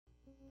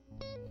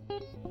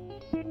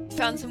We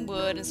found some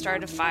wood and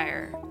started a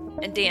fire,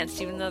 and danced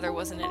even though there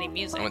wasn't any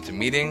music. I went to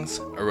meetings,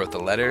 I wrote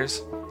the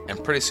letters,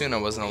 and pretty soon I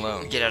wasn't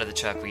alone. We get out of the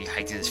truck, we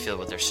hike through this field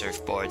with our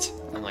surfboards.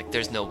 I'm like,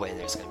 there's no way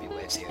there's gonna be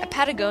waves here. At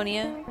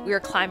Patagonia, we are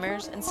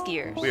climbers and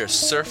skiers. We are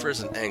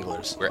surfers and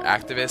anglers. We're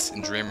activists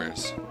and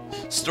dreamers.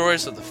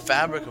 Stories of the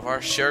fabric of our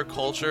shared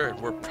culture,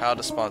 and we're proud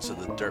to sponsor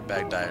the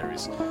Dirtbag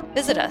Diaries.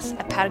 Visit us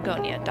at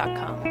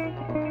patagonia.com.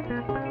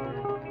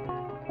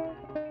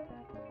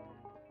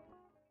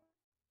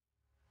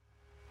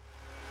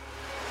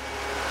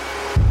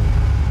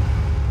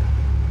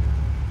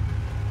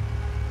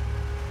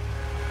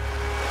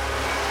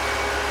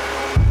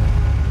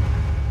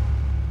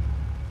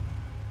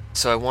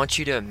 So I want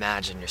you to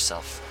imagine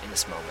yourself in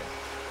this moment.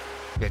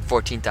 You're at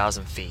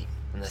 14,000 feet,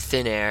 and the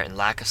thin air and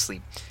lack of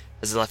sleep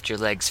has left your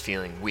legs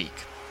feeling weak,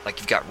 like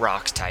you've got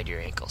rocks tied to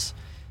your ankles.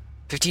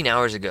 15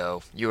 hours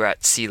ago, you were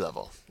at sea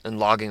level and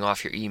logging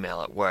off your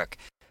email at work.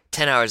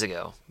 10 hours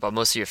ago, while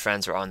most of your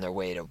friends were on their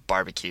way to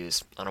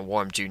barbecues on a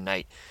warm June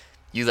night,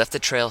 you left the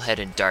trailhead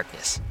in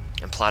darkness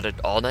and plodded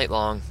all night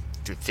long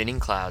through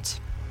thinning clouds.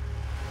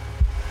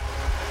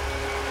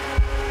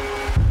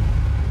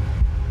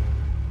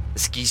 The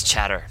skis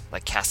chatter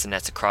like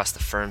castanets across the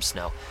firm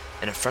snow,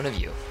 and in front of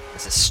you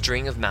is a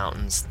string of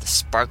mountains, the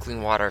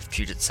sparkling water of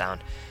Puget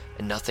Sound,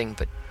 and nothing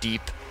but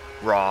deep,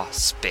 raw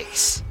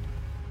space.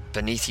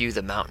 Beneath you,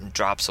 the mountain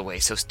drops away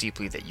so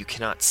steeply that you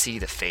cannot see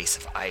the face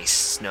of ice,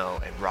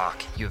 snow, and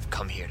rock you have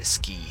come here to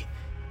ski.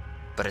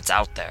 But it's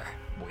out there,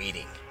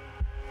 waiting.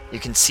 You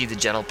can see the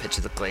gentle pitch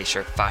of the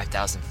glacier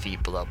 5,000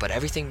 feet below, but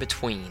everything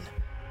between,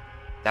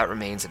 that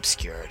remains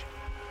obscured.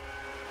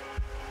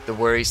 The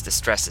worries, the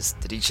stresses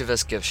that each of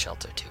us give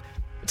shelter to,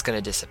 it's going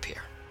to disappear.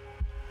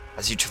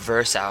 As you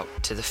traverse out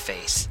to the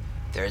face,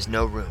 there is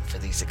no room for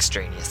these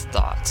extraneous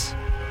thoughts.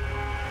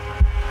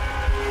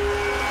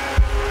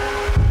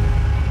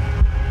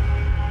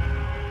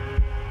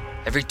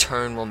 Every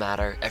turn will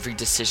matter, every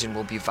decision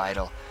will be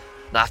vital.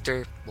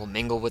 Laughter will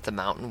mingle with the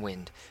mountain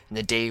wind, and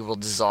the day will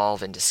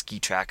dissolve into ski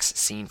tracks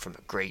seen from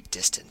a great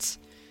distance.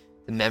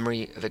 The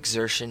memory of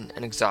exertion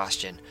and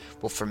exhaustion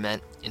will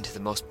ferment into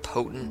the most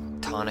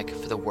potent tonic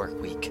for the work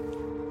week,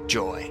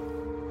 joy.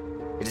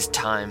 It is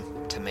time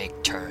to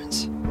make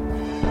turns.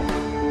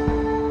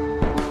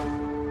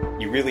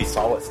 You really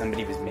saw what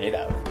somebody was made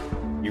of.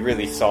 You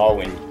really saw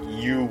when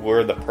you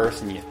were the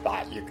person you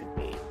thought you could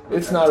be.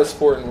 It's not a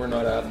sport and we're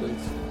not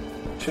athletes.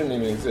 It shouldn't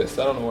even exist.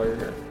 I don't know why you're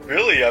here.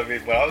 Really, I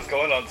mean, when I was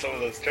going on some of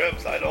those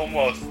trips, I'd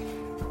almost,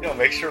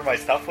 make sure my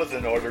stuff was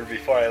in order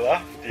before I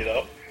left,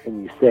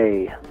 And you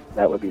say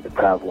that would be the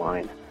proud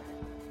line,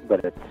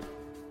 but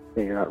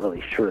you're not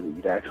really sure that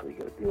you'd actually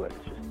go do it.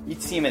 It's just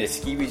You'd see him at a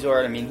ski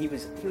resort. I mean, he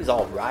was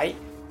all right,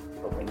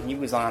 but when he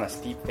was on a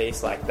steep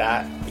face like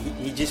that,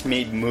 he just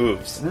made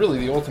moves. really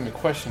the ultimate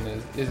question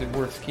is it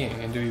worth skiing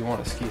and do you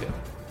want to ski it?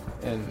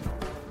 And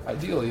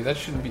ideally, that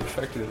shouldn't be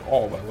affected at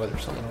all by whether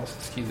someone else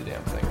has skied the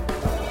damn thing.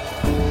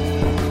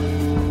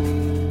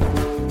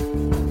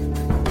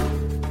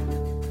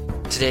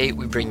 Today,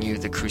 we bring you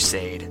The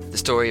Crusade, the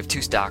story of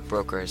two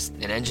stockbrokers,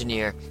 an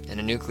engineer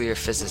and a nuclear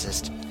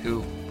physicist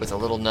who, with a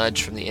little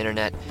nudge from the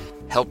internet,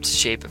 helped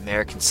shape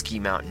American ski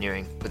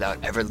mountaineering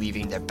without ever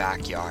leaving their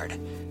backyard.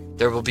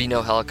 There will be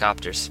no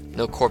helicopters,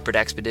 no corporate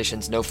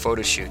expeditions, no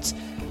photo shoots,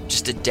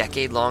 just a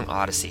decade-long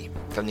odyssey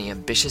from the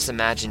ambitious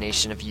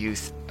imagination of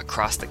youth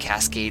across the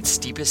Cascade's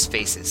steepest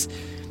faces,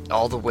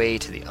 all the way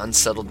to the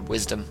unsettled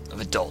wisdom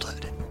of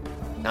adulthood.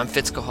 I'm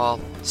Fitz Cahall,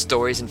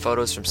 stories and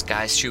photos from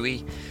Sky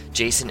Shuey,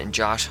 Jason and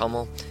Josh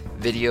Hummel,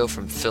 video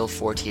from Phil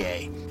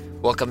Fortier.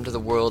 Welcome to the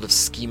world of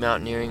ski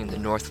mountaineering in the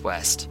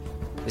Northwest.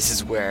 This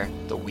is where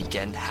the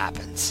weekend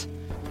happens.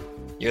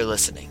 You're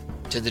listening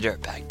to the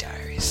Dirtbag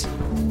Diaries.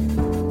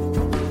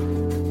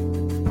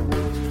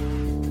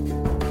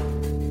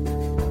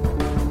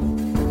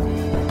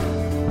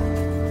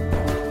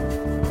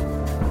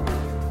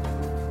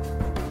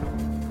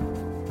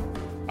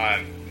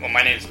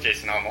 My name's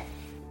Jason Hummel.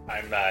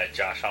 I'm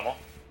Josh Hummel,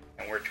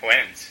 and we're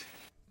twins.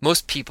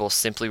 Most people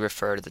simply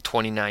refer to the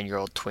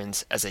 29-year-old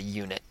twins as a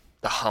unit,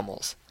 the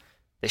Hummels.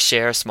 They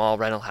share a small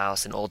rental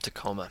house in Old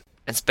Tacoma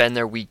and spend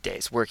their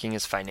weekdays working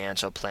as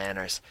financial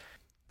planners.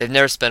 They've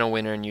never spent a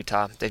winter in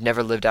Utah. They've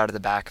never lived out of the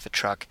back of a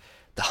truck.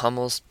 The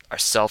Hummels are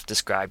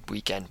self-described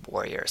weekend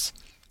warriors.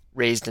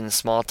 Raised in the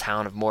small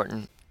town of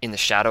Morton in the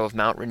shadow of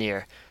Mount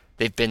Rainier,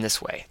 they've been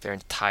this way their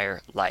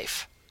entire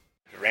life.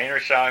 Rain or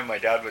shine, my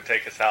dad would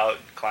take us out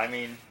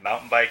climbing,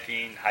 mountain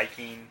biking,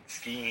 hiking,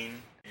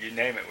 skiing. You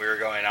name it, we were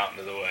going out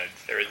into the woods.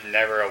 There was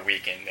never a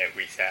weekend that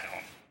we sat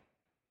home.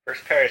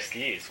 First pair of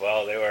skis,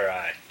 well, they were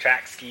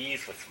track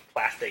skis with some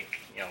plastic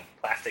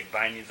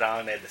bindings on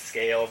them. They had the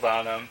scales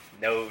on them,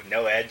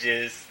 no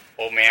edges.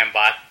 Old man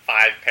bought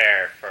 5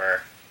 pair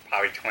for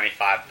probably $25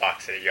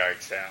 at a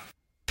yard sale.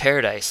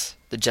 Paradise,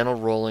 the gentle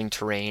rolling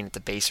terrain at the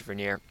base of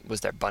Rainier,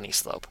 was their bunny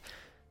slope.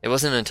 It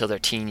wasn't until their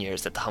teen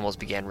years that the Hummels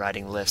began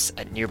riding lifts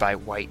at nearby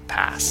White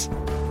Pass.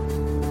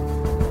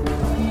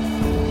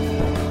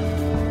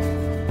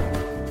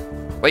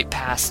 White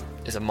Pass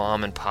is a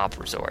mom-and-pop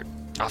resort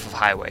off of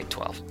Highway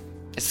 12.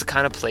 It's the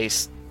kind of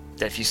place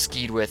that if you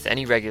skied with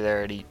any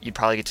regularity, you'd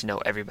probably get to know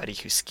everybody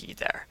who skied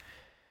there.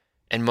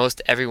 And most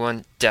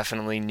everyone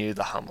definitely knew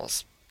the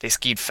Hummels. They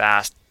skied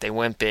fast, they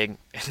went big,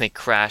 and they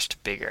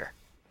crashed bigger.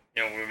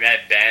 You know, we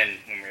met Ben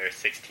when we were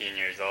 16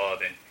 years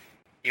old, and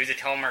he was a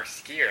telemark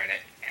skier,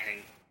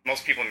 and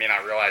most people may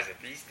not realize it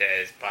these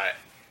days, but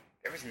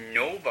there was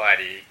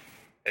nobody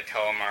that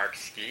telemark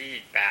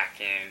skied back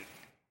in,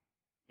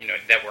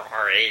 that were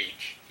our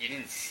age. You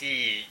didn't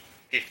see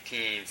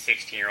 15,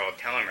 16-year-old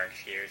telemark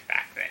skiers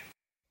back then.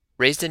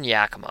 Raised in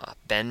Yakima,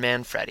 Ben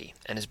Manfredi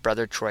and his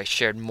brother Troy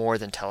shared more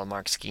than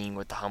telemark skiing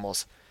with the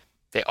Hummels.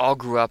 They all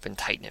grew up in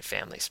tight-knit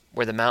families,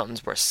 where the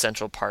mountains were a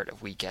central part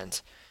of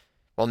weekends.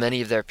 While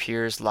many of their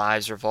peers'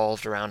 lives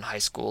revolved around high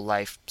school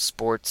life,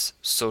 sports,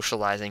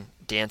 socializing,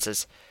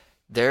 dances,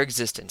 their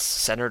existence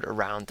centered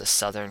around the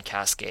Southern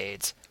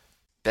Cascades.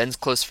 Ben's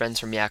close friends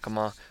from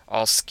Yakima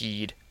all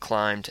skied,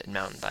 climbed, and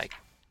mountain biked.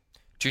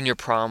 Junior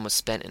prom was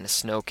spent in a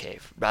snow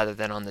cave rather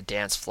than on the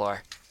dance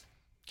floor.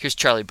 Here's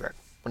Charlie Burke,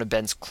 one of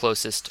Ben's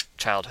closest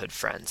childhood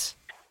friends.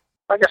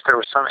 I guess there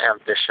was some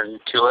ambition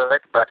to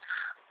it, but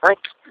I think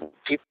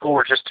people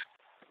were just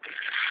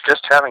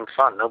having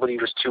fun. Nobody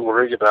was too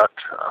worried about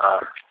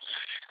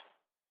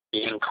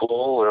being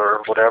cool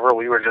or whatever.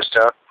 We were just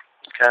out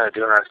kind of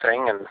doing our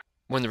thing. And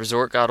when the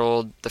resort got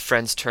old, the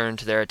friends turned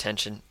their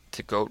attention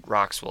to Goat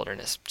Rocks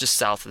Wilderness, just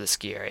south of the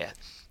ski area.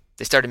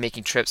 They started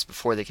making trips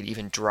before they could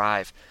even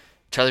drive.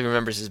 Charlie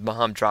remembers his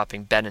mom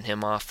dropping Ben and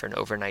him off for an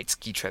overnight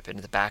ski trip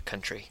into the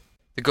backcountry.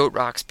 The Goat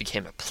Rocks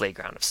became a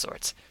playground of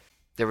sorts.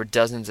 There were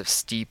dozens of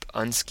steep,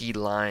 unskied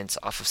lines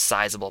off of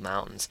sizable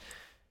mountains.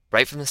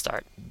 Right from the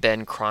start,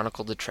 Ben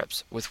chronicled the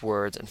trips with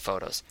words and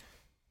photos.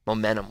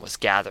 Momentum was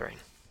gathering.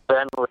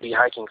 Ben would be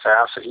hiking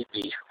fast, so he'd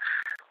be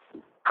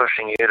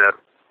pushing you to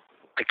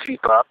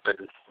keep up.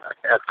 And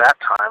at that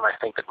time, I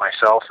think that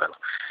myself and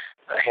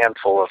a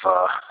handful of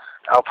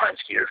alpine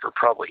skiers were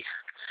probably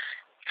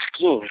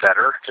skiing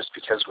better, just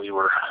because we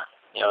were,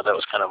 that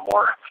was kind of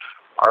more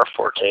our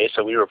forte.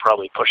 So we were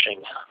probably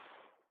pushing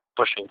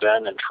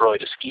Ben and Troy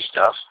to ski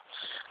stuff.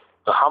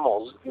 The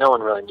Hummels, no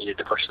one really needed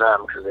to push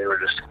them because they were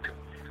just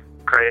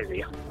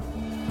crazy.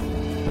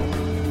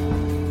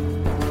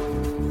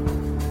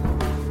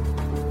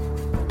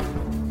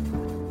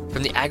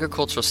 From the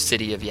agricultural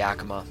city of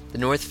Yakima, the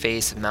north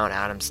face of Mount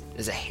Adams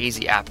is a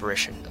hazy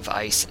apparition of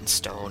ice and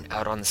stone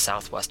out on the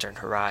southwestern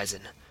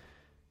horizon.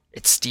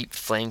 Its steep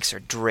flanks are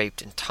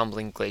draped in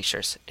tumbling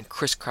glaciers and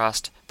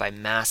crisscrossed by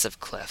massive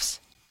cliffs.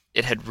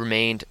 It had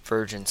remained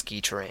virgin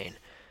ski terrain,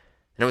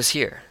 and it was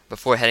here,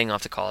 before heading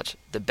off to college,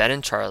 that Ben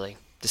and Charlie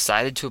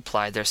decided to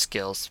apply their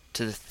skills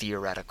to the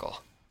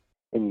theoretical.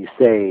 And you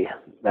say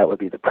that would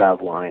be the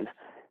Prav line,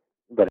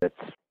 but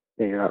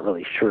you're not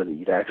really sure that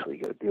you'd actually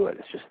go do it.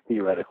 It's just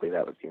theoretically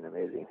that would be an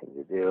amazing thing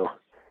to do.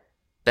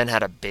 Ben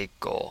had a big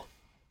goal,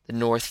 the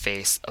north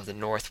face of the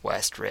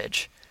Northwest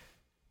Ridge.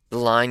 The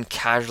line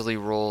casually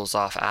rolls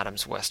off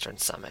Adams' western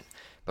summit,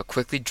 but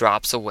quickly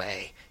drops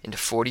away into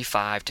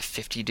 45 to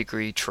 50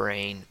 degree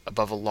terrain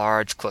above a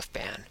large cliff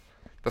band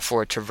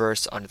before it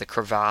traversed onto the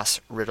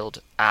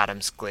crevasse-riddled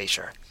Adams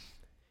Glacier.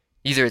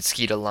 Either had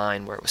skied a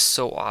line where it was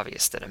so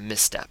obvious that a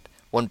misstep,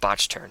 one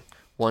botched turn,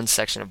 one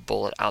section of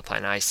bullet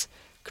alpine ice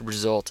could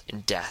result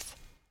in death.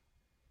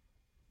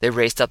 They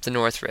raced up the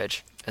North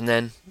Ridge, and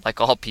then, like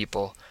all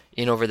people,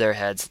 in over their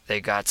heads, they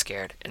got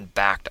scared and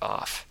backed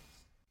off.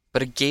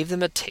 But it gave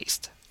them a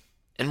taste.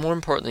 And more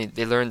importantly,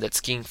 they learned that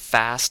skiing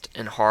fast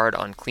and hard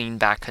on clean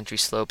backcountry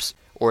slopes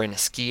or in a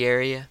ski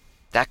area,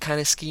 that kind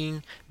of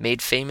skiing,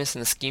 made famous in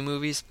the ski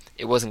movies,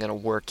 it wasn't going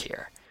to work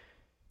here.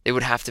 They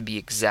would have to be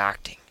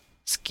exacting,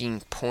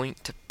 skiing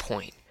point to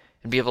point,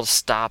 and be able to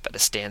stop at a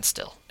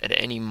standstill at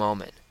any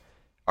moment.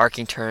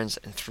 Arcing turns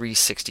and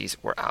 360s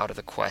were out of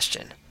the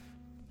question.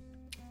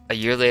 A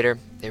year later,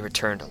 they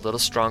returned a little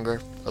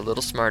stronger, a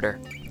little smarter,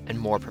 and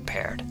more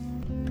prepared.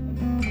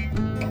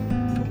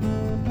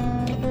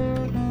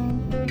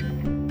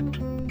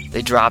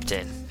 They dropped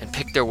in and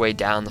picked their way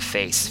down the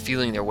face,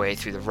 feeling their way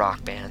through the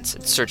rock bands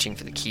and searching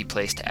for the key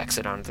place to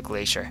exit onto the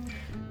glacier.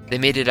 They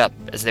made it up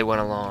as they went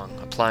along,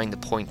 applying the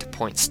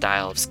point-to-point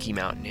style of ski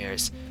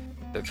mountaineers.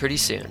 But pretty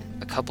soon,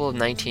 a couple of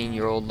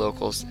 19-year-old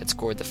locals had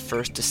scored the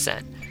first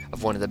descent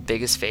of one of the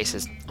biggest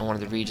faces on one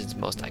of the region's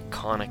most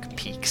iconic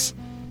peaks.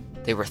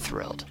 They were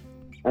thrilled.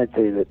 I'd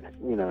say that,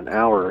 an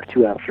hour or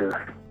two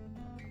after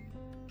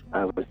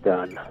I was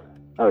done,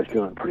 I was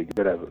feeling pretty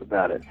good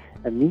about it.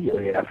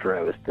 Immediately after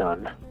I was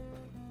done,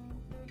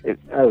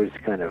 I was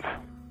kind of,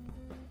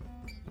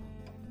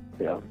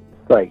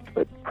 psyched,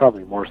 but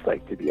probably more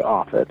psyched to be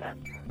off it.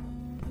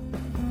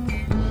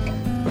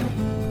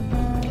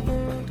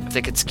 If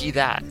they could ski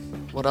that,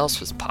 what else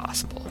was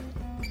possible?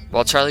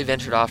 While Charlie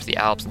ventured off to the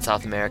Alps in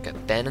South America,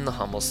 Ben and the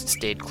Hummels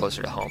stayed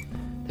closer to home.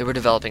 They were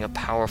developing a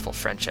powerful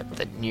friendship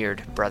that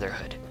neared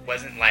brotherhood. It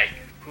wasn't like,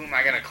 who am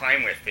I going to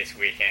climb with this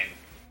weekend?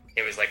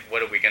 It was like,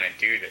 what are we going to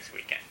do this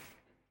weekend?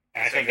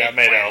 And I think that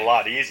made it a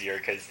lot easier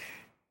because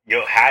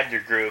you had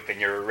your group and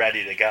you were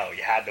ready to go.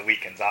 You had the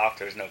weekends off.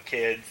 There was no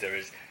kids. There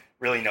was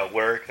really no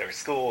work. There was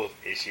school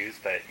issues,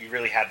 but you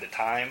really had the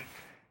time.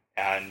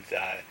 and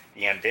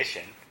the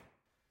ambition.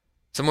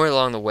 Somewhere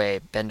along the way,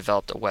 Ben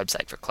developed a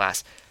website for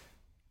class,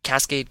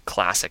 Cascade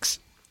Classics.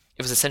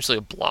 It was essentially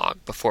a blog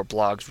before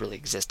blogs really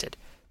existed.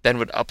 Ben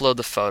would upload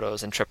the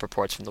photos and trip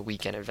reports from the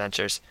weekend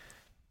adventures.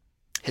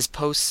 His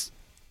posts,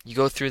 you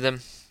go through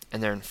them,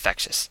 and they're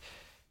infectious.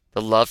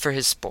 The love for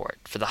his sport,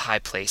 for the high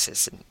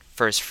places, and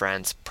for his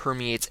friends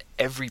permeates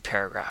every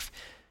paragraph.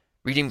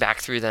 Reading back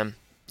through them,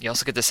 you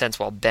also get the sense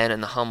while Ben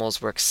and the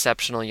Hummels were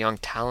exceptional young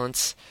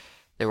talents,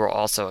 they were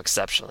also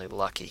exceptionally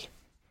lucky.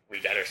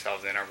 We got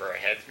ourselves in over our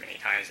heads many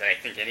times. I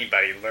think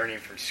anybody learning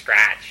from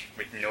scratch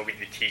with nobody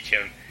to teach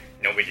them,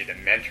 nobody to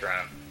mentor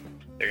them,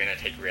 they're going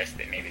to take risks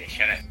that maybe they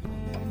shouldn't.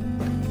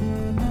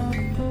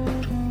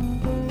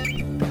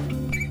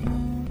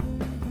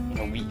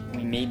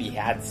 We maybe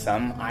had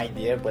some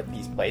idea of what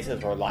these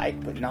places were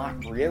like, but not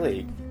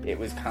really. It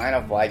was kind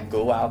of like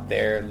go out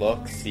there,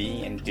 look,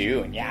 see, and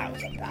do. And yeah, it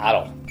was a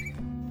battle.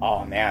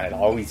 Oh man, it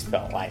always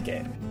felt like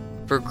it.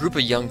 For a group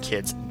of young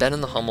kids, Ben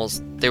and the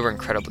Hummels, they were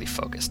incredibly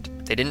focused.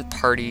 They didn't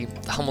party,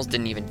 the Hummels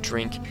didn't even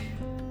drink.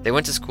 They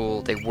went to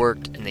school, they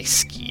worked, and they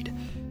skied.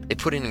 They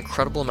put an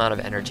incredible amount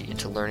of energy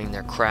into learning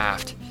their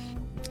craft.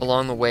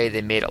 Along the way,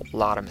 they made a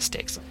lot of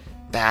mistakes,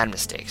 bad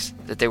mistakes,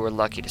 that they were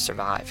lucky to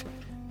survive.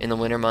 In the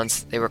winter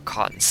months, they were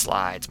caught in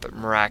slides, but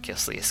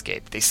miraculously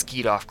escaped. They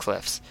skied off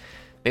cliffs.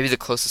 Maybe the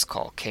closest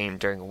call came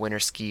during a winter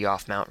ski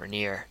off Mount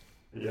Rainier.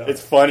 Yeah.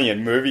 It's funny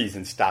in movies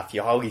and stuff,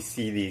 you always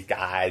see these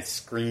guys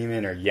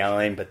screaming or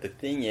yelling, but the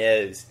thing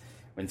is,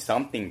 when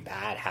something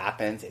bad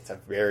happens, it's a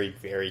very,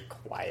 very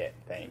quiet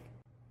thing.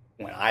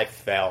 When I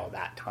fell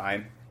that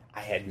time,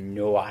 I had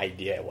no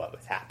idea what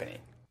was happening.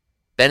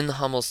 Ben and the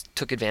Hummels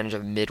took advantage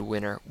of a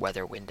midwinter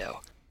weather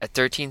window. At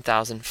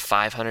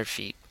 13,500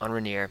 feet on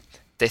Rainier,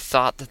 they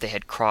thought that they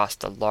had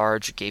crossed a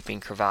large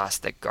gaping crevasse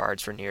that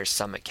guards Rainier's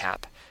summit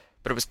cap,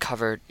 but it was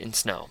covered in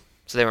snow,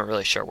 so they weren't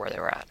really sure where they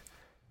were at.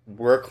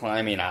 We're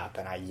climbing up,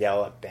 and I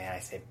yell at Ben. I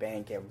say,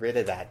 Ben, get rid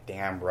of that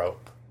damn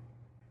rope.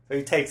 So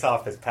he takes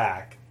off his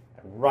pack,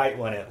 and right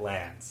when it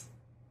lands,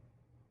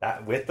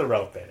 that with the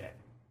rope in it,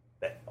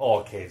 that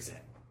all caves in.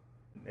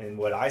 And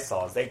what I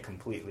saw is they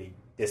completely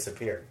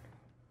disappeared.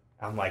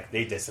 I'm like,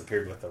 they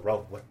disappeared with the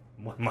rope. What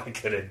am I going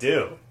to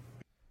do?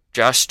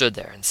 Josh stood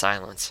there in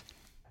silence.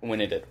 When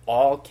it had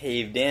all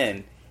caved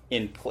in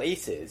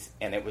places,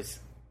 and it was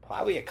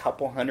probably a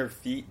couple 100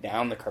 feet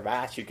down the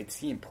crevasse, you could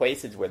see in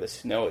places where the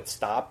snow had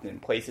stopped and in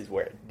places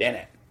where it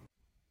didn't.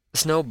 The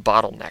snow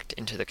bottlenecked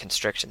into the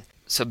constriction,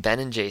 so Ben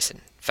and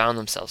Jason found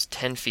themselves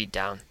 10 feet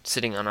down,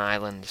 sitting on an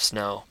island of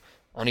snow.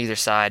 On either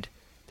side,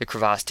 the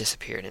crevasse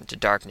disappeared into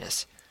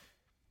darkness.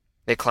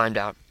 They climbed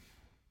out.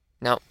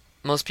 Now,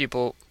 most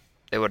people,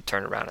 they would have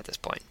turned around at this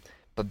point.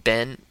 But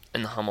Ben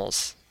and the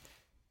Hummels,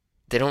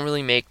 they don't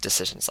really make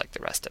decisions like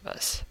the rest of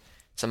us.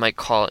 Some might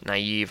call it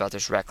naive,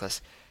 others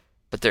reckless.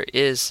 But there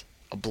is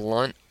a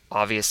blunt,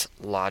 obvious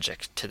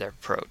logic to their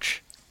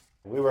approach.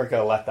 We weren't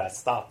going to let that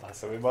stop us,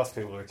 so most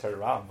people would turn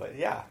around. But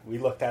yeah, we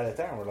looked at it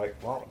there and we're like,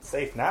 well, it's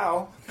safe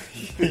now.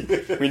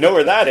 We know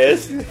where that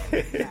is.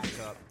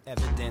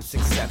 Evidence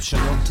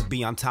exceptional. To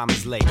be on time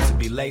is late. To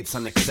be late's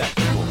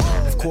unacceptable.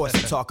 Of course, I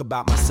talk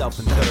about myself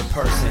in third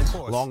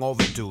person. Long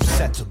overdue,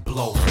 set to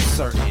blow for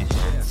certain.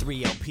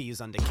 3 LPs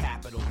under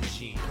capital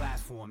regime.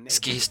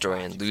 Ski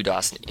historian Lou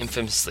Dawson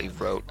infamously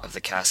wrote of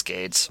the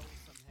Cascades,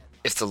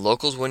 "If the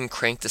locals wouldn't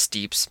crank the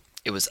steeps,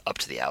 it was up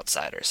to the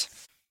outsiders."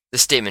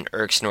 This statement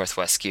irks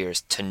Northwest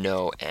skiers to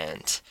no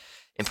end,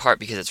 in part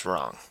because it's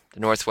wrong. The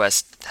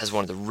Northwest has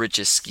one of the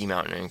richest ski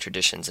mountaineering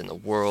traditions in the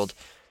world,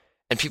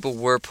 and people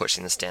were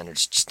pushing the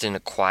standards just in a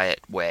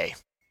quiet way.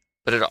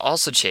 But it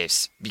also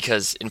chafes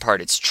because, in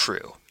part, it's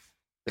true.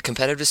 The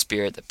competitive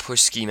spirit that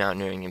pushed ski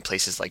mountaineering in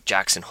places like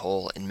Jackson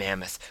Hole and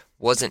Mammoth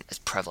wasn't as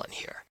prevalent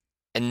here.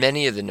 And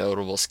many of the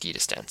notable ski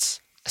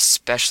descents,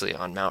 especially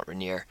on Mount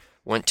Rainier,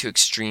 went to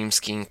extreme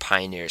skiing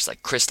pioneers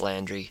like Chris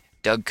Landry,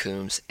 Doug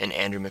Coombs, and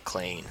Andrew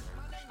McLean,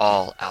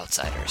 all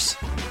outsiders.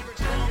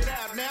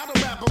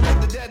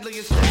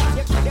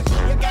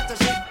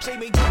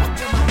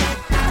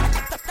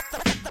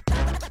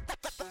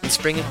 In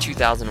spring of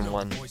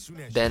 2001,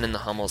 Ben and the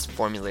Hummels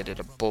formulated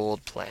a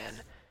bold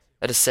plan,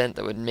 a descent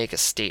that would make a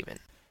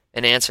statement,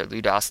 and answer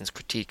Lou Dawson's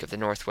critique of the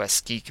Northwest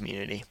ski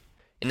community.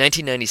 In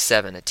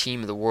 1997, a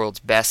team of the world's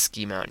best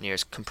ski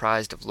mountaineers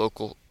comprised of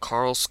local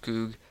Carl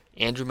Skoog,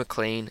 Andrew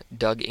McLean,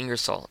 Doug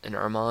Ingersoll, and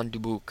Armand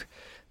Dubuque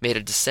made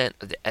a descent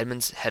of the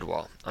Edmonds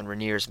Headwall on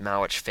Rainier's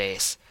Mowich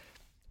face.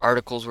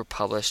 Articles were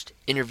published,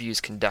 interviews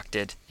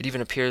conducted, it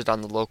even appeared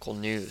on the local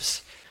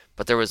news.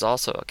 But there was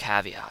also a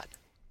caveat.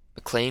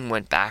 McLean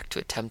went back to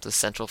attempt the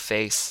central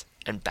face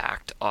and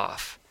backed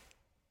off.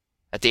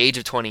 At the age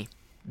of 20,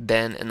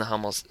 Ben and the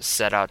Hummels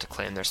set out to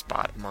claim their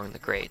spot among the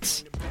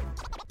greats.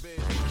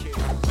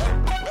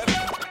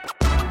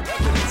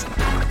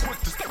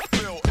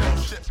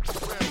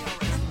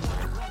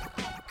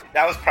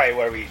 That was probably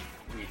where we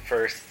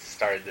first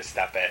started to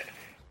step it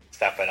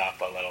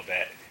up a little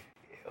bit.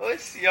 It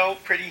was,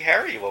 pretty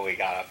hairy when we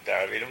got up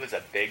there. I mean, it was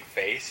a big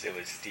face, it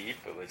was steep,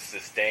 it was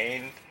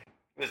sustained,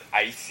 it was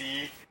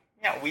icy.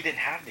 Yeah, we didn't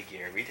have the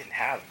gear. We didn't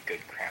have good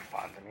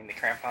crampons. I mean, the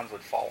crampons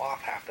would fall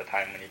off half the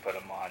time when you put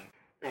them on.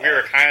 We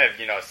were kind of,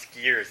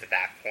 skiers at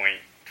that point,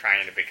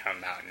 trying to become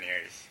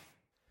mountaineers.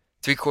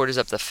 3/4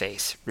 up the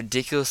face,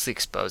 ridiculously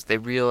exposed, they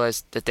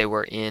realized that they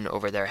were in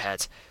over their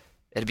heads.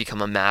 It had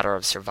become a matter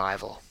of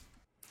survival.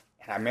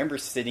 And I remember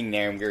sitting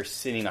there, and we were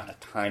sitting on a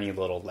tiny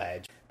little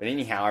ledge. But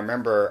anyhow, I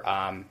remember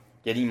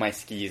getting my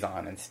skis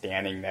on and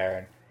standing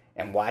there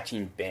and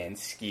watching Ben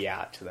ski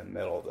out to the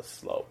middle of the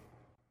slope.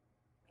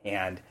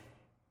 And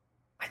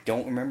I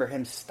don't remember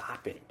him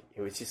stopping.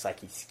 It was just like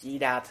he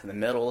skied out to the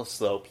middle of the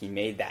slope. He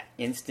made that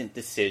instant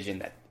decision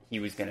that he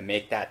was going to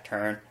make that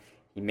turn.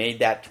 He made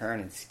that turn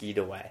and skied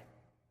away.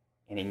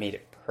 And he made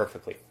it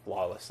perfectly,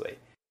 flawlessly.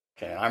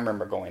 And I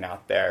remember going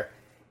out there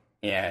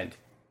and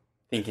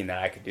thinking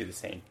that I could do the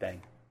same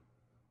thing.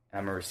 And I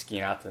remember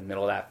skiing out to the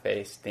middle of that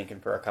face,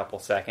 thinking for a couple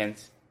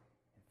seconds,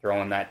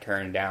 throwing that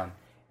turn down.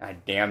 And I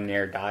damn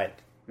near died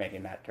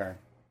making that turn.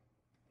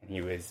 And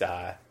he was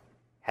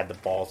had the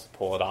balls to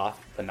pull it off,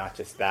 but not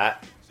just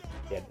that,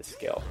 he had the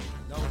skill.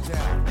 No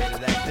doubt, later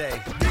that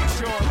day.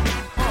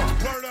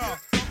 Word up.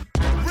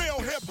 Real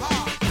hip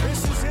hop.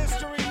 This is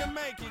history in the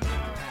making.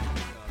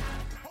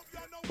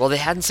 While they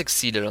hadn't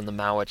succeeded on the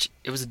Mowich,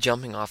 it was a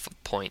jumping off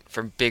point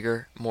for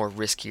bigger, more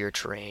riskier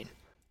terrain.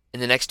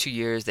 In the next 2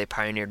 years, they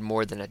pioneered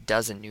more than a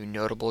dozen new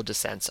notable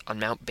descents on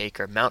Mount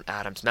Baker, Mount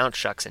Adams, Mount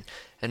Shuckson,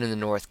 and in the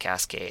North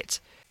Cascades.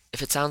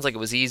 If it sounds like it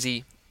was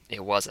easy,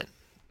 it wasn't.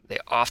 They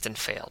often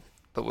failed,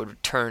 but would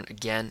return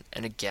again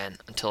and again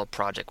until a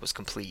project was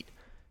complete.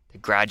 They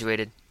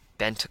graduated,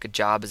 Ben took a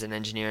job as an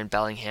engineer in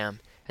Bellingham,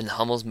 and the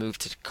Hummels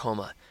moved to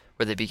Tacoma,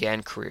 where they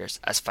began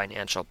careers as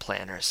financial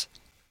planners.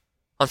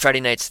 On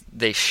Friday nights,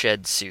 they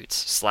shed suits,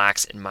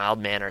 slacks, and mild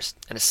manners,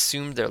 and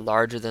assumed their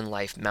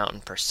larger-than-life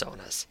mountain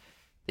personas.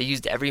 They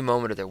used every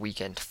moment of their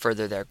weekend to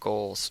further their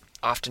goals,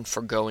 often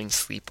forgoing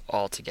sleep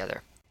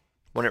altogether.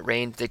 When it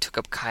rained, they took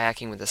up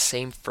kayaking with the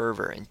same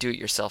fervor and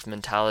do-it-yourself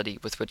mentality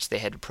with which they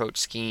had approached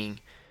skiing.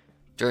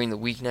 During the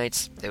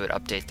weeknights, they would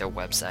update their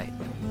website.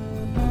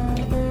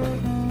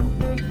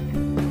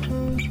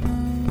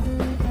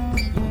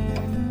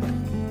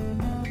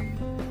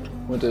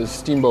 Went to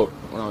Steamboat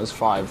when I was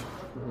 5.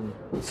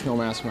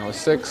 Snowmass when I was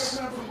 6.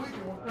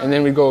 And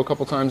then we go a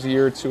couple times a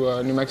year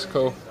to New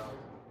Mexico.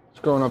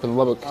 Growing up in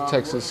Lubbock,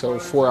 Texas, so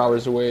 4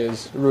 hours away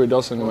is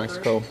Ruidoso, New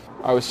Mexico.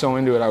 I was so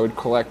into it, I would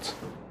collect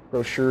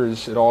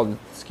brochures at all the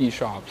ski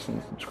shops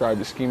and subscribe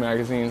to ski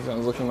magazines. I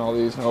was looking at all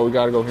these, we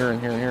got to go here and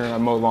here and here, and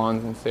I'd mow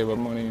lawns and save up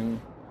money and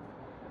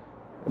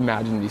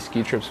imagine these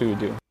ski trips we would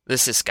do.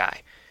 This is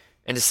Sky,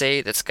 and to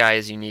say that Sky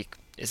is unique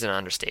is an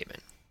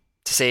understatement.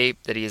 To say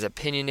that he is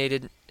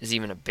opinionated is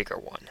even a bigger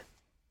one.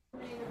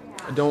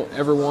 I don't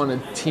ever want a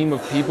team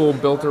of people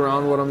built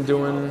around what I'm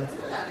doing.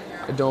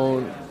 I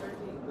don't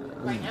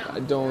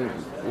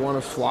want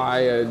to fly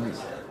a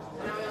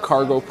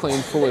cargo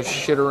plane full of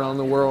shit around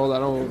the world.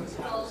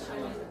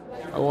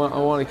 I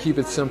want to keep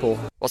it simple.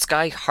 While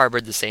Sky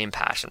harbored the same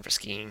passion for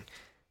skiing,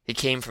 he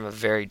came from a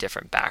very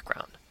different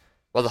background.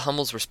 While the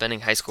Hummels were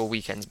spending high school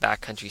weekends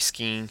backcountry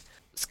skiing,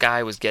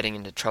 Sky was getting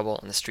into trouble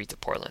on the streets of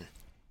Portland.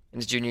 In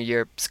his junior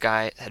year,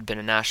 Sky had been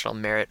a National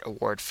Merit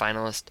Award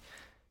finalist.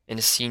 In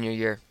his senior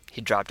year, he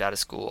dropped out of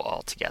school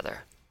altogether.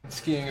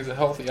 Skiing is a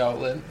healthy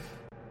outlet.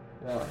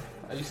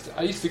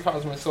 I used to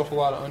cause myself a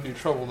lot of undue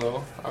trouble,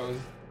 though.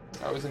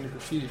 I was into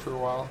graffiti for a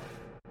while.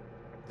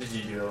 Did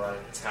you do a lot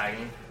of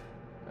tagging?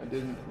 I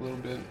did a little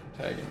bit of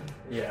tagging.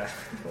 Yeah,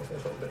 a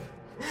little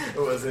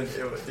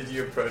bit. Did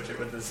you approach it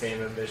with the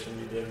same ambition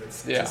you did with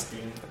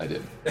skiing? I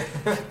did.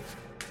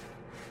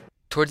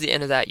 Towards the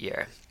end of that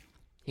year,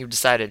 he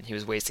decided he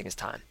was wasting his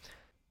time.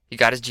 He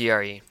got his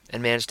GRE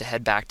and managed to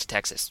head back to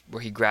Texas,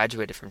 where he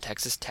graduated from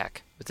Texas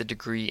Tech with a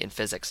degree in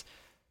physics.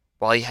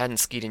 While he hadn't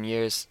skied in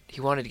years,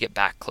 he wanted to get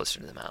back closer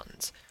to the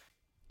mountains.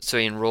 So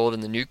he enrolled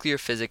in the nuclear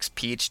physics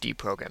PhD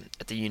program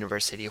at the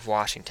University of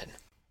Washington.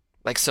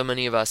 Like so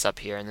many of us up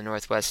here in the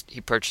Northwest,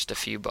 he purchased a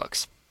few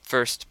books.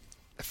 First,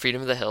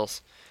 Freedom of the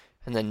Hills,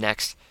 and then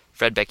next,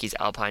 Fred Becky's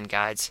Alpine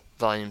Guides,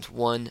 volumes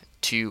 1,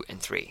 2, and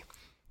 3.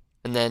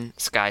 And then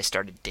Sky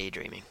started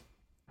daydreaming.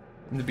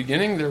 In the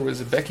beginning, there was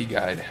a Becky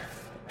guide.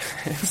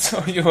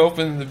 So you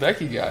open the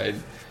Becky guide,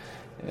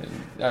 and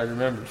I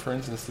remember, for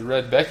instance, the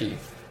red Becky.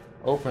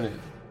 Open it,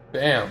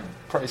 bam,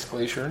 Price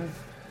Glacier.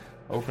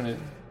 Open it,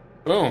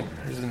 boom,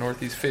 here's the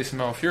northeast face of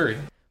Mount Fury.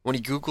 When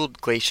he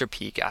Googled Glacier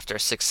Peak after a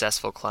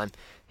successful climb,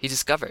 he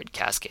discovered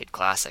Cascade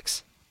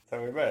Classics.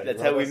 That's how we met.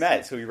 That's how we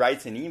met. So he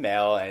writes an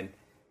email, and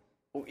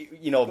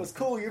it was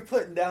cool. You're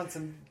putting down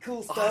some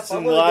cool stuff.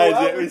 Awesome lines.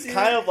 It was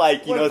kind of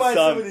like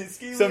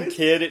some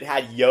kid that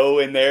had yo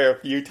in there a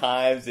few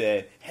times,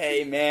 and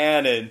hey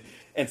man,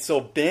 and so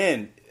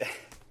Ben.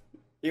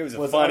 He was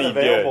a funny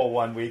unavailable dude.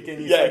 One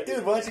weekend. He's like,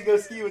 dude, why don't you go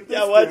ski with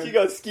this why don't you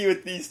go ski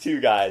with these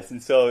two guys?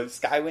 And so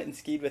Sky went and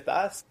skied with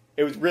us.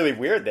 It was really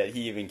weird that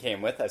he even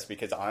came with us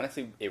because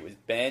honestly, it was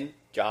Ben,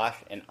 Josh,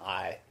 and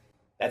I.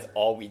 That's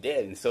all we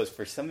did. And so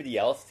for somebody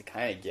else to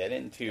kind of get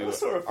into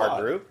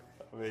our group,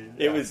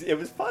 it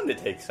was fun to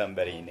take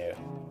somebody new.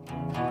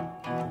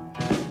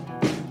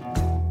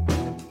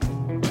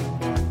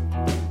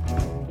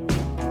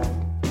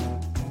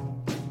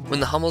 When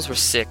the Hummels were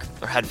sick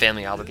or had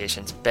family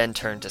obligations, Ben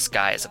turned to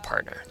Sky as a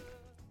partner.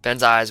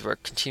 Ben's eyes were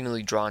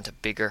continually drawn to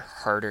bigger,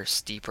 harder,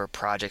 steeper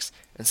projects,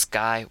 and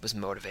Sky was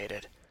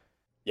motivated.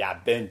 Yeah,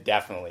 Ben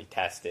definitely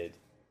tested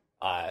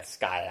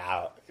Sky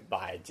out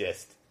by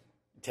just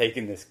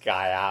taking this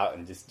guy out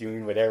and just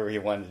doing whatever he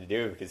wanted to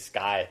do, because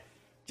Sky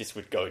just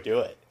would go do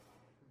it.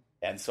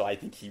 And so I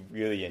think he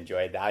really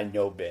enjoyed that. I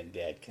know Ben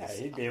did. Yeah,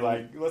 he'd be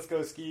like, let's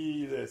go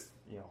ski this,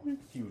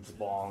 huge,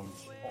 long,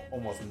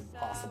 almost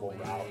impossible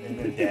route in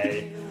the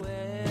day.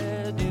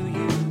 Where do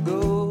you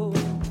go?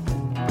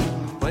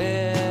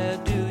 Where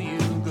do you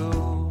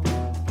go?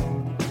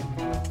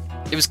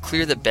 It was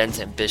clear that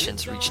Ben's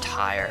ambitions reached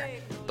higher,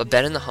 but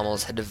Ben and the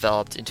Hummels had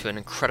developed into an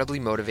incredibly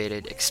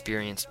motivated,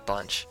 experienced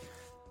bunch.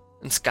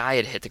 And Sky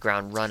had hit the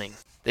ground running.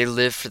 They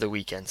lived for the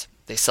weekends.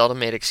 They seldom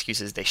made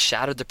excuses. They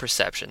shattered the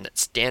perception that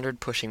standard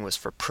pushing was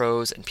for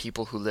pros and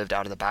people who lived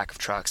out of the back of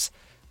trucks.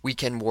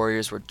 Weekend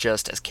warriors were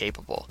just as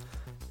capable.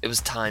 It was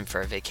time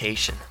for a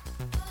vacation.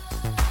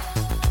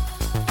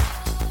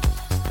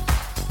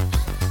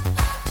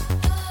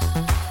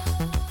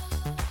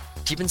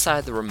 Deep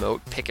inside the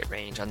remote picket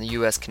range on the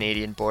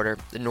U.S.-Canadian border,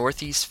 the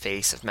northeast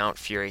face of Mount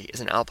Fury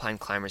is an alpine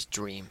climber's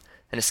dream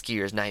and a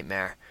skier's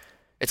nightmare.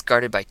 It's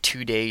guarded by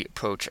 2-day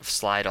approach of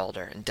slide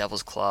alder and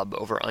Devil's Club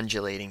over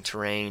undulating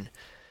terrain.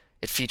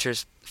 It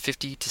features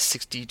 50 to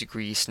 60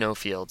 degree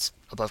snowfields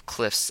above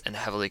cliffs and a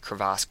heavily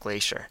crevassed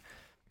glacier.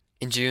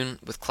 In June,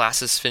 with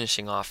classes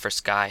finishing off for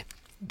Sky,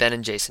 Ben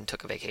and Jason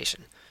took a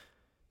vacation.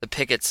 The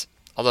pickets,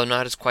 although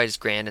not quite as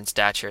grand in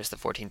stature as the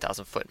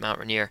 14,000-foot Mount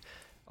Rainier,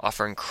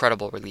 offer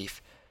incredible relief.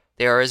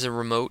 They are as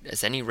remote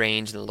as any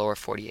range in the lower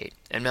 48,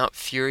 and Mount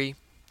Fury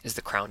is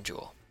the crown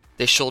jewel.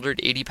 They shouldered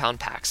 80-pound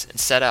packs and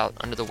set out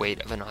under the weight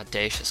of an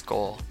audacious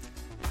goal.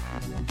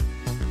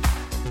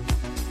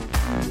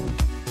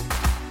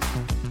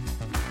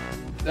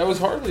 That was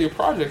hardly a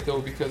project, though,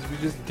 because we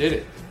just did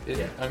it.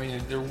 I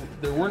mean,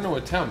 there were no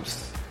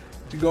attempts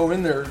to go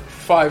in there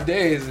 5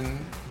 days and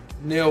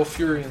nail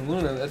Fury and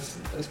Luna. That's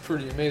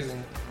pretty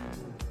amazing.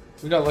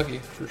 We got lucky,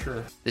 for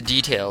sure. The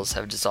details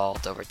have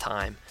dissolved over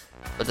time,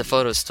 but the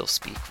photos still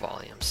speak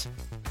volumes.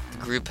 The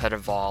group had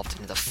evolved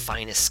into the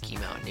finest ski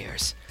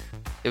mountaineers.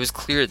 It was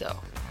clear, though,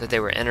 that they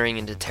were entering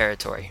into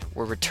territory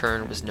where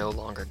return was no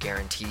longer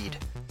guaranteed.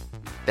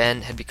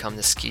 Ben had become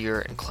the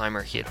skier and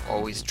climber he had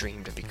always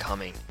dreamed of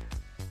becoming.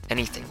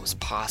 Anything was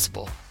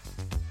possible.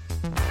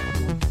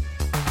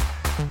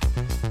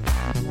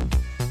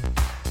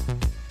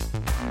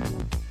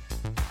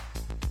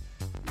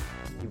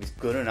 He was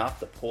good enough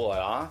to pull it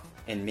off,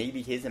 and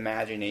maybe his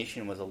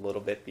imagination was a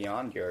little bit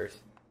beyond yours.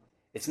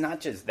 It's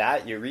not just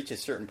that. You reach a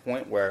certain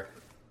point where,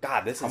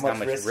 God, this is how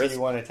much risk do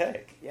you want to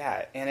take?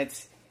 Yeah, and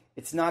it's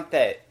not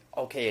that,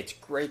 okay, it's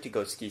great to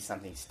go ski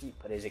something steep,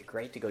 but is it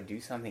great to go do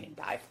something and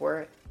die for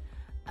it?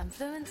 I'm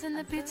fluent in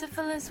the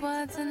beautifulest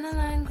words in the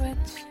language.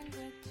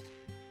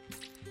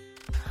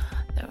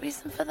 The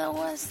reason for the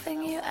worst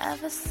thing you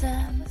ever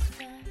said.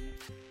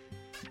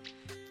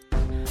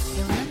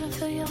 You'll never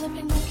feel you're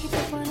living to keep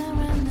up when I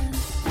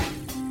reminisce.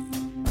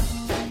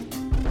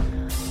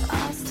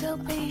 I'll still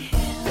be here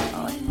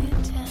when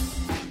you're dead.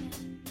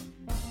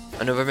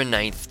 On November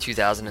 9th,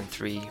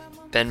 2003,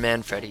 Ben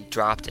Manfredi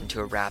dropped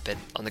into a rapid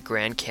on the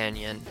Grand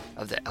Canyon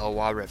of the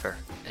Elwha River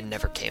and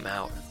never came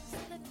out.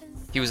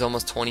 He was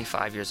almost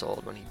 25 years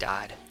old when he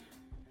died.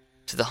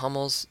 To the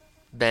Hummels,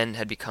 Ben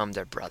had become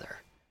their brother.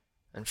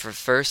 And for the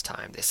first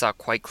time, they saw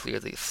quite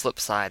clearly the flip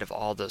side of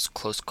all those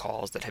close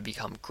calls that had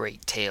become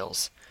great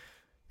tales.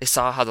 They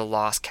saw how the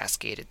loss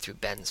cascaded through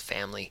Ben's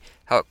family,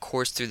 how it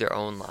coursed through their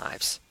own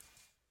lives.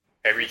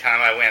 Every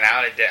time I went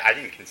out, I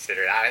didn't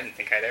consider that. I didn't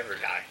think I'd ever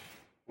die.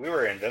 We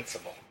were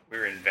invincible.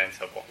 Yeah.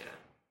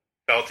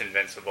 Felt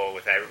invincible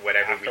with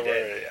whatever we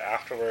did.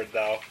 Afterward,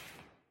 though,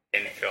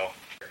 didn't feel.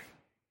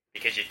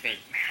 Because you think,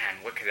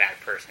 man, what could that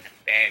person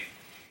have been?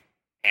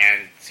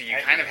 And so you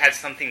kind of had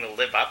something to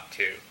live up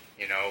to.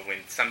 You know, when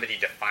somebody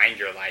defined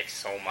your life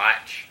so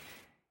much,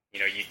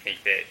 you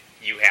think that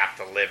you have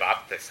to live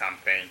up to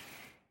something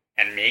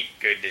and make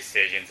good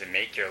decisions and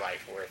make your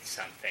life worth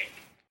something.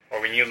 Or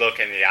when you look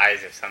in the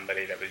eyes of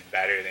somebody that was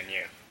better than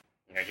you.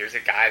 Here's a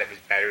guy that was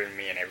better than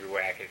me in every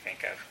way I could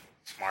think of.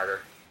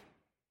 Smarter,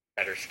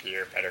 better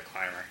skier, better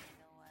climber.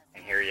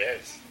 And here he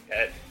is,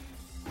 dead.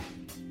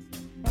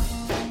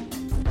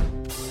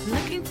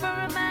 Looking for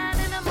a man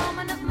in a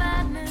moment of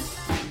madness.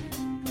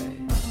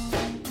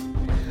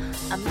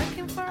 I'm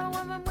looking for a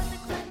woman with a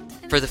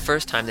glint. For the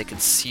first time, they could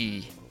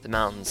see the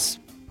mountains,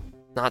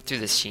 not through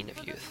the sheen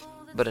of youth,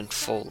 but in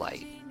full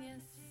light.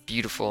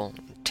 Beautiful,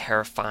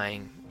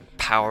 terrifying,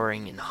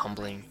 empowering, and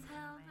humbling.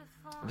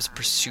 It was a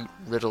pursuit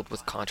riddled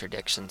with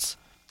contradictions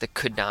that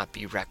could not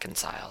be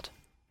reconciled.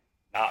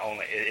 Not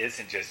only, it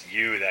isn't just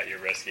you that you're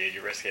risking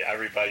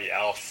everybody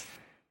else.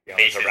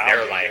 Faces Around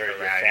their you, life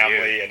your around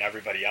family you. And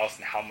everybody else,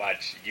 and how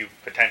much you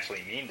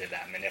potentially mean to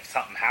them. And if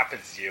something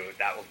happens to you,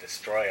 that will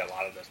destroy a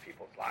lot of those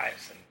people's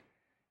lives. And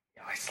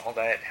I saw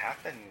that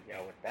happen,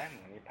 with Ben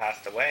when he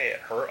passed away. It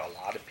hurt a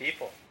lot of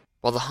people.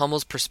 While the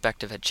Hummel's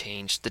perspective had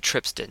changed, the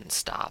trips didn't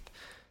stop.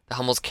 The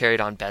Hummels carried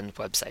on Ben's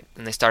website,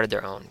 and they started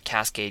their own,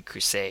 Cascade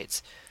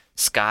Crusades.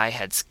 Sky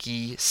had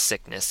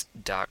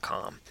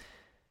skisickness.com.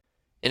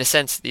 In a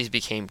sense, these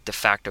became de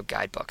facto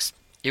guidebooks.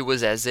 It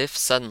was as if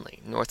suddenly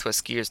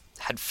Northwest skiers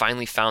had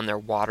finally found their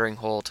watering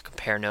hole to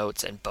compare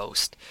notes and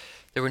boast.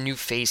 There were new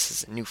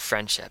faces and new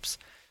friendships.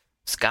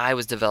 Sky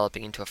was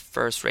developing into a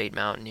first-rate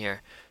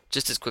mountaineer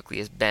just as quickly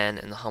as Ben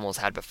and the Hummels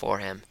had before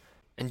him.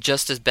 And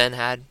just as Ben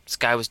had,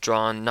 Sky was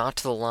drawn not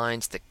to the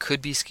lines that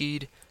could be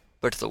skied,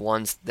 but to the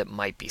ones that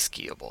might be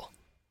skiable.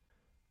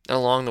 And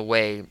along the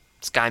way,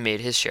 Sky made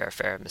his share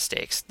of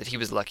mistakes that he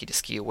was lucky to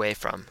ski away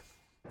from.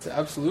 It's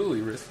absolutely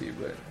risky,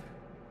 but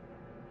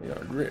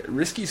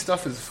risky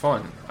stuff is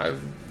fun.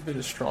 I've been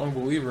a strong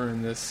believer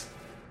in this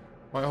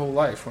my whole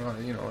life. When I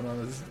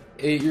was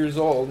 8 years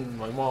old and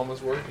my mom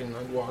was working,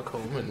 I'd walk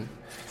home and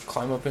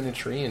climb up in a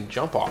tree and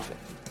jump off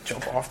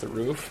the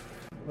roof.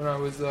 When I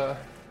was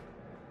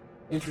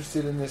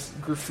interested in this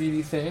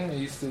graffiti thing, I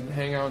used to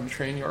hang out in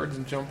train yards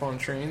and jump on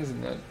trains,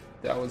 and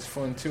that was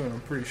fun too, and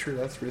I'm pretty sure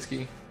that's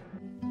risky.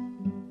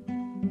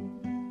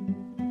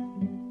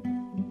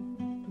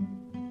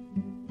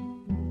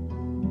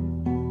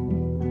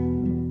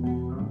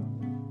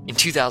 In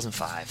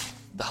 2005,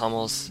 the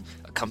Hummels,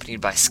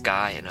 accompanied by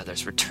Sky and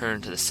others,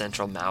 returned to the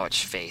central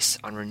Mowich face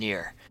on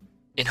Rainier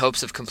in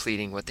hopes of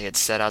completing what they had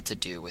set out to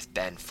do with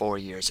Ben 4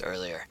 years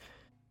earlier.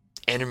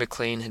 Andrew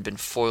McLean had been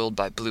foiled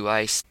by blue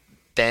ice,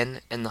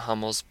 Ben and the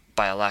Hummels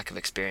by a lack of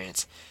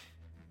experience.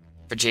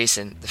 For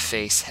Jason, the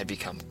face had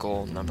become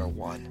goal number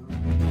 1.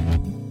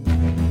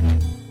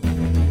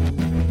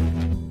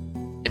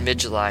 In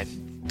mid-July,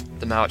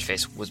 the Mowich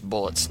face was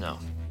bullet snow.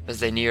 As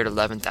they neared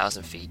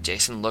 11,000 feet,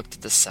 Jason looked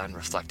at the sun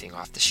reflecting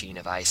off the sheen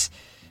of ice.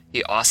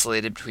 He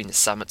oscillated between the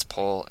summit's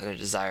pull and a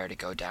desire to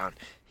go down.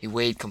 He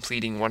weighed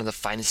completing one of the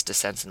finest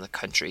descents in the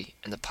country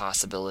and the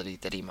possibility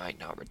that he might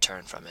not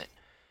return from it.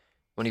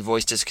 When he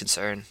voiced his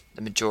concern,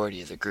 the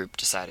majority of the group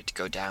decided to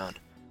go down.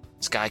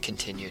 Sky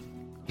continued.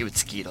 He would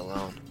ski it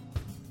alone.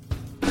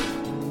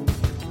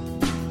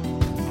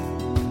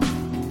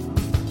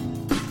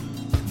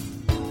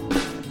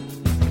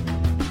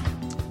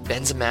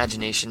 Ben's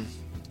imagination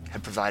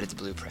had provided the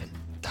blueprint.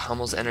 The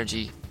Hummels'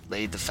 energy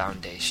laid the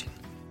foundation.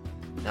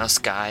 Now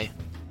Sky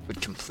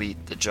would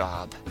complete the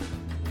job.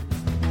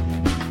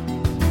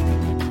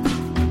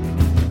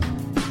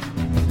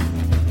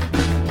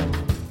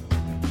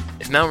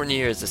 If Mount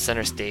Rainier is the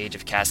center stage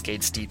of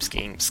Cascade steep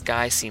skiing,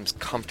 Sky seems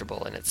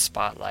comfortable in its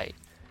spotlight.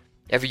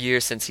 Every year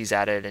since he's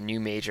added a new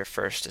major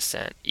first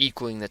descent,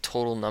 equaling the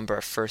total number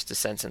of first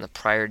descents in the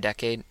prior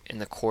decade in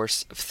the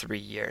course of 3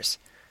 years.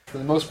 For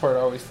the most part, I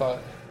always thought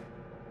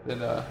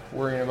that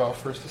worrying about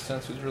first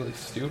descents was really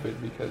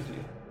stupid because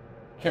you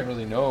can't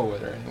really know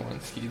whether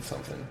anyone skied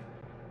something.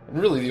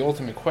 And really the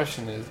ultimate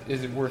question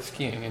is it worth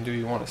skiing and do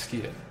you want to ski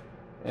it?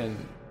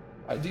 And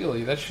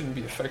ideally, that shouldn't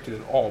be affected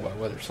at all by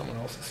whether someone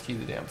else has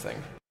skied the damn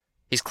thing.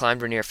 He's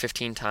climbed Rainier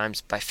 15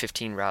 times by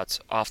 15 routes,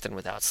 often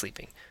without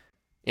sleeping.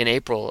 In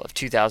April of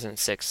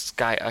 2006,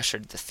 Sky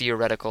ushered the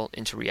theoretical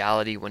into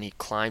reality when he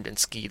climbed and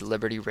skied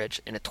Liberty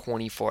Ridge in a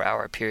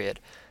 24-hour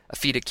period, a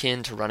feat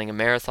akin to running a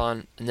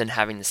marathon and then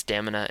having the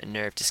stamina and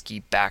nerve to ski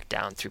back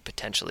down through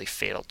potentially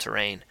fatal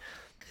terrain.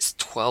 It's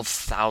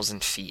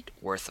 12,000 feet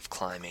worth of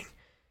climbing.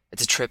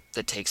 It's a trip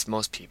that takes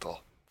most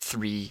people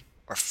 3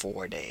 or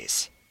 4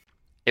 days.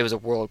 It was a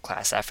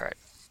world-class effort.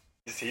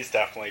 He's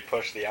definitely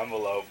pushed the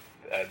envelope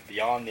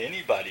beyond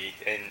anybody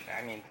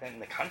in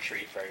the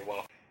country very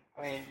well.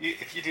 I mean,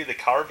 if you do the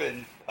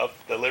carbon up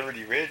the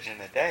Liberty Ridge in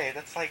a day,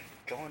 that's like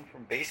going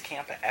from base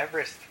camp at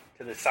Everest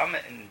to the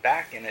summit and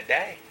back in a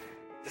day.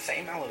 The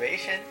same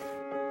elevation.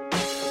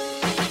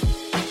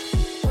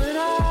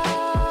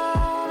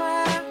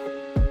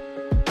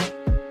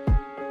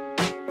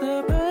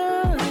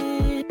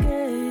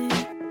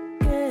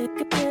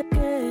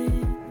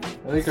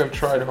 I think I've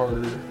tried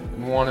harder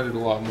and wanted it a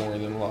lot more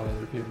than a lot of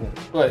other people.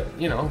 But,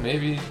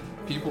 maybe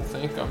people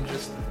think I'm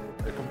just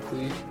a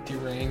complete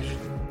deranged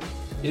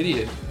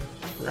idiot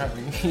for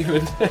having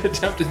even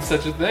attempted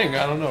such a thing.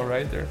 I don't know,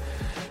 right? There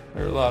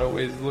are a lot of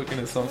ways of looking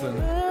at something.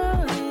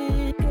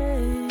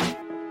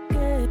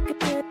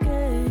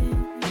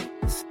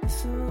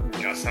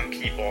 Some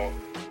people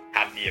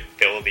have the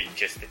ability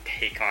just to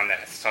take on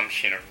that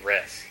assumption of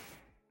risk.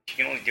 You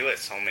can only do it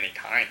so many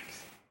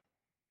times.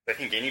 I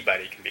think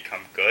anybody can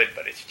become good,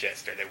 but it's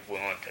just, are they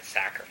willing to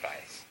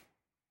sacrifice?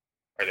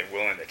 Are they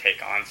willing to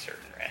take on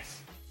certain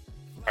risks?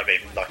 Are they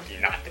lucky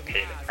not to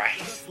pay the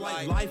price?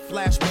 Life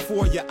flash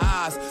before your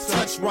eyes,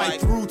 touch right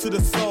through to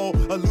the soul.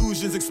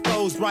 Illusions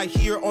exposed right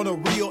here on a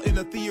reel in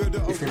a theater.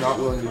 If you're not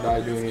willing to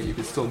die doing it, you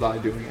can still die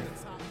doing it.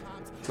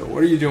 So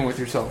what are you doing with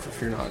yourself if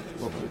you're not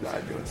willing to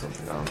die doing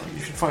something? I don't know. You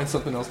should find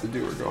something else to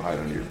do or go hide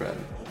under your bed.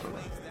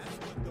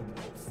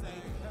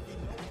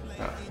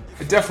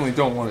 I definitely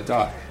don't want to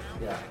die.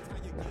 Yeah.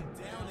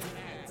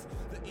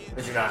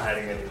 But you're not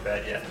hiding under your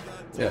bed yet.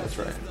 Yeah, that's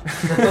right.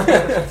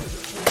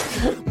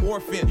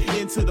 Morphing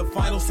into the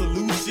final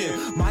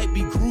solution might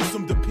be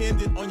gruesome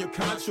dependent on your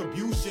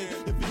contribution.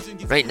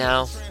 Right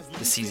now,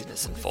 the season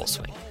is in full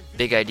swing.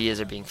 Big ideas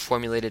are being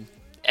formulated,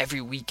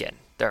 every weekend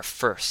there are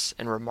firsts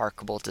and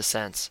remarkable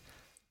descents.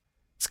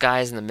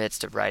 Sky is in the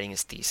midst of writing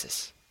his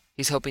thesis.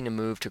 He's hoping to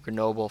move to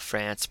Grenoble,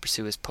 France to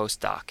pursue his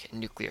postdoc in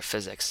nuclear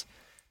physics.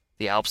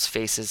 The Alps'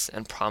 faces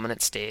and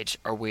prominent stage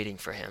are waiting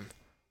for him.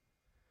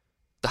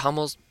 The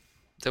Hummels,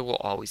 they will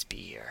always be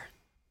here,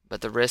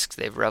 but the risks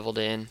they've reveled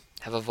in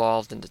have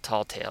evolved into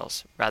tall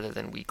tales rather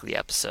than weekly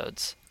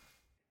episodes.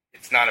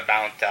 It's not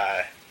about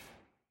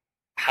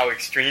how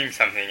extreme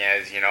something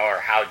is,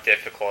 or how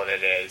difficult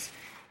it is,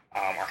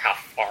 or how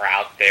far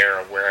out there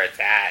or where it's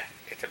at.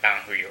 It's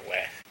about who you're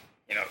with.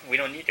 We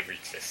don't need to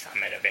reach the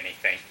summit of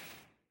anything.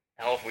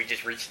 Hell, if we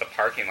just reached the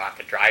parking lot,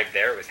 the drive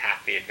there was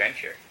half the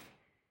adventure.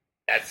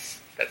 That's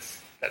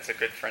a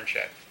good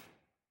friendship.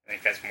 I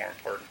think that's more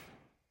important.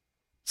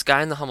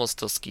 Sky and the Hummels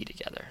still ski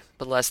together,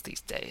 but less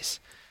these days.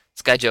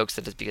 Sky jokes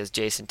that it's because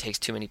Jason takes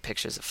too many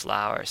pictures of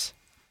flowers.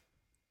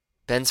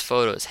 Ben's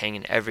photos hang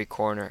in every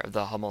corner of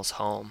the Hummels'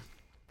 home.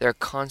 They're a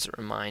constant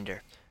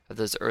reminder of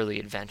those early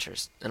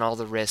adventures and all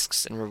the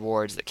risks and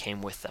rewards that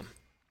came with them.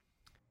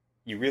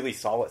 You really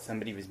saw what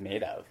somebody was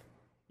made of.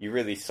 You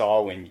really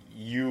saw when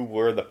you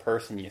were the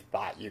person you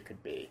thought you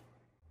could be.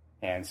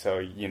 And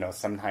so,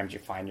 sometimes you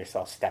find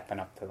yourself stepping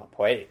up to the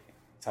plate.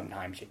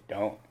 Sometimes you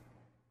don't.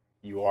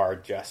 You are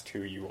just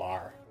who you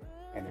are.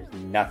 And there's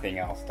nothing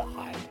else to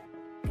hide.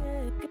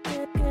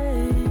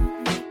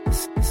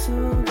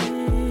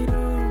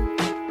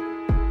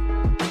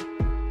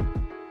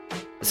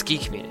 The ski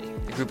community,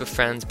 the group of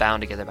friends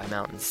bound together by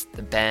mountains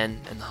that Ben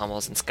and the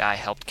Hummels and Sky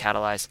helped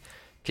catalyze,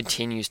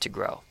 continues to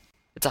grow.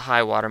 It's a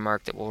high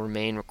watermark that will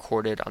remain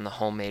recorded on the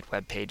homemade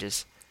web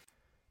pages.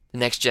 The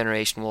next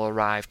generation will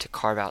arrive to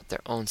carve out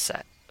their own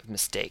set of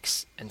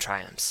mistakes and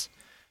triumphs.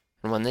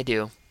 And when they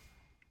do,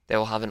 they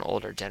will have an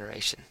older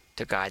generation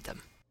to guide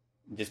them.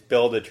 Just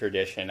build a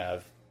tradition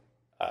of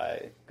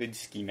good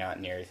ski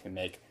mountaineers who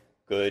make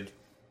good,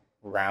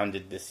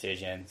 rounded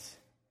decisions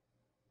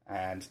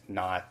and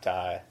not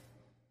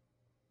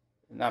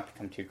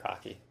become too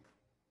cocky.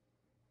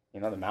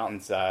 The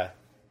mountains,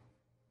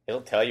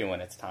 it'll tell you when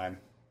it's time.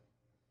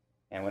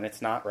 And when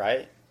it's not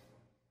right,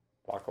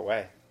 walk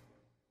away.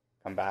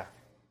 Come back.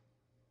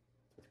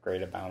 What's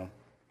great about them.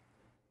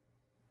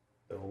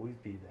 They'll always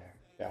be there.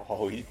 They'll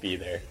always be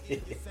there. How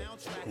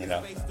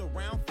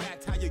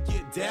you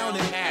get down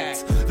and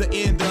act. The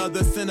end of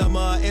the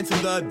cinema into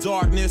the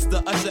darkness.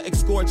 The usher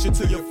escorts you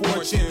to your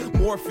fortune.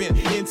 Morphing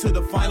into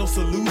the final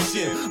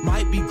solution.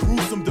 Might be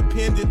gruesome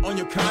dependent on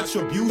your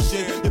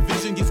contribution. Your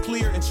vision gets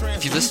clear and translucent.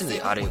 If you listen to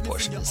the audio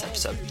portion of this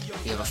episode,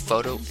 we have a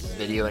photo and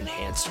video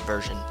enhanced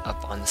version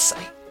up on the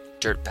site,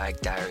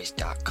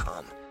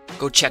 dirtbagdiaries.com.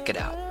 Go check it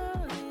out.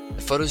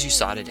 The photos you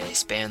saw today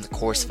span the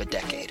course of a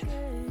decade.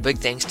 Big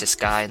thanks to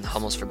Sky and the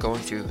Hummels for going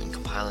through and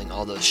compiling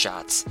all those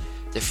shots.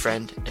 Their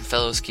friend and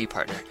fellow ski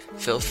partner,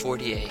 Phil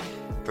Fortier,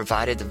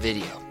 provided the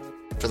video.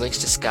 For links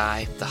to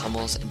Sky, the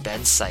Hummels, and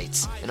Ben's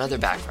sites, and other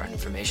background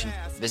information,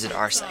 visit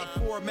our site.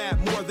 Format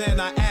more than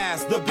I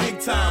asked. The big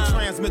time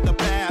transmit the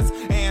past,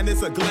 and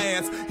it's a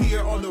glance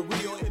here on the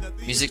real.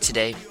 Music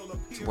today,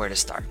 where to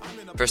start.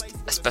 First,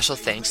 a special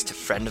thanks to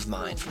Friend of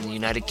Mine from the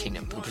United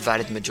Kingdom who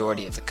provided the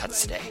majority of the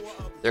cuts today.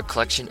 They're a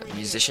collection of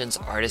musicians,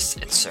 artists,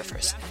 and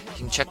surfers. You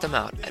can check them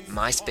out at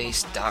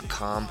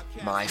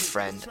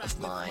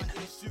myspace.com/myfriendofmine.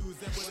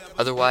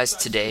 Otherwise,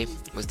 today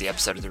was the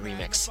episode of the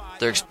remix.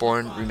 Lyrics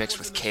Born remixed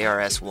with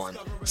KRS-One,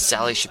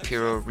 Sally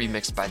Shapiro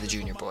remixed by the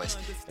Junior Boys,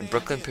 and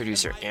Brooklyn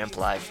producer Amp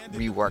Life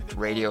reworked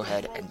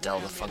Radiohead and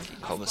Del the Funky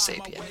Homo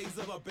Sapien.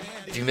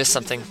 If you missed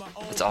something,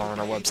 it's all on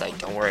our website.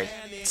 Don't worry,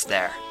 it's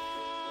there.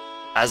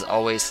 As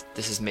always,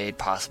 this is made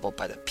possible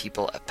by the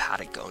people of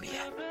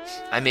Patagonia.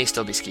 I may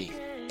still be skiing,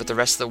 but the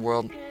rest of the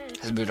world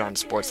has moved on to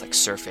sports like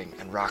surfing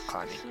and rock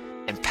climbing,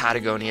 and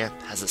Patagonia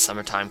has the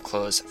summertime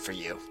clothes for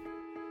you.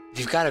 If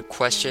you've got a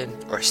question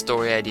or a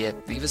story idea,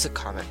 leave us a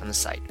comment on the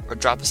site or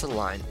drop us a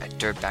line at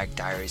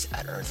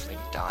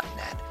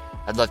dirtbagdiaries@earthling.net.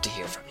 I'd love to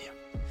hear from you.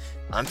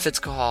 I'm Fitz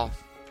Cahal,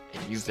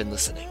 and you've been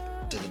listening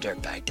to the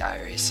Dirtbag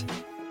Diaries.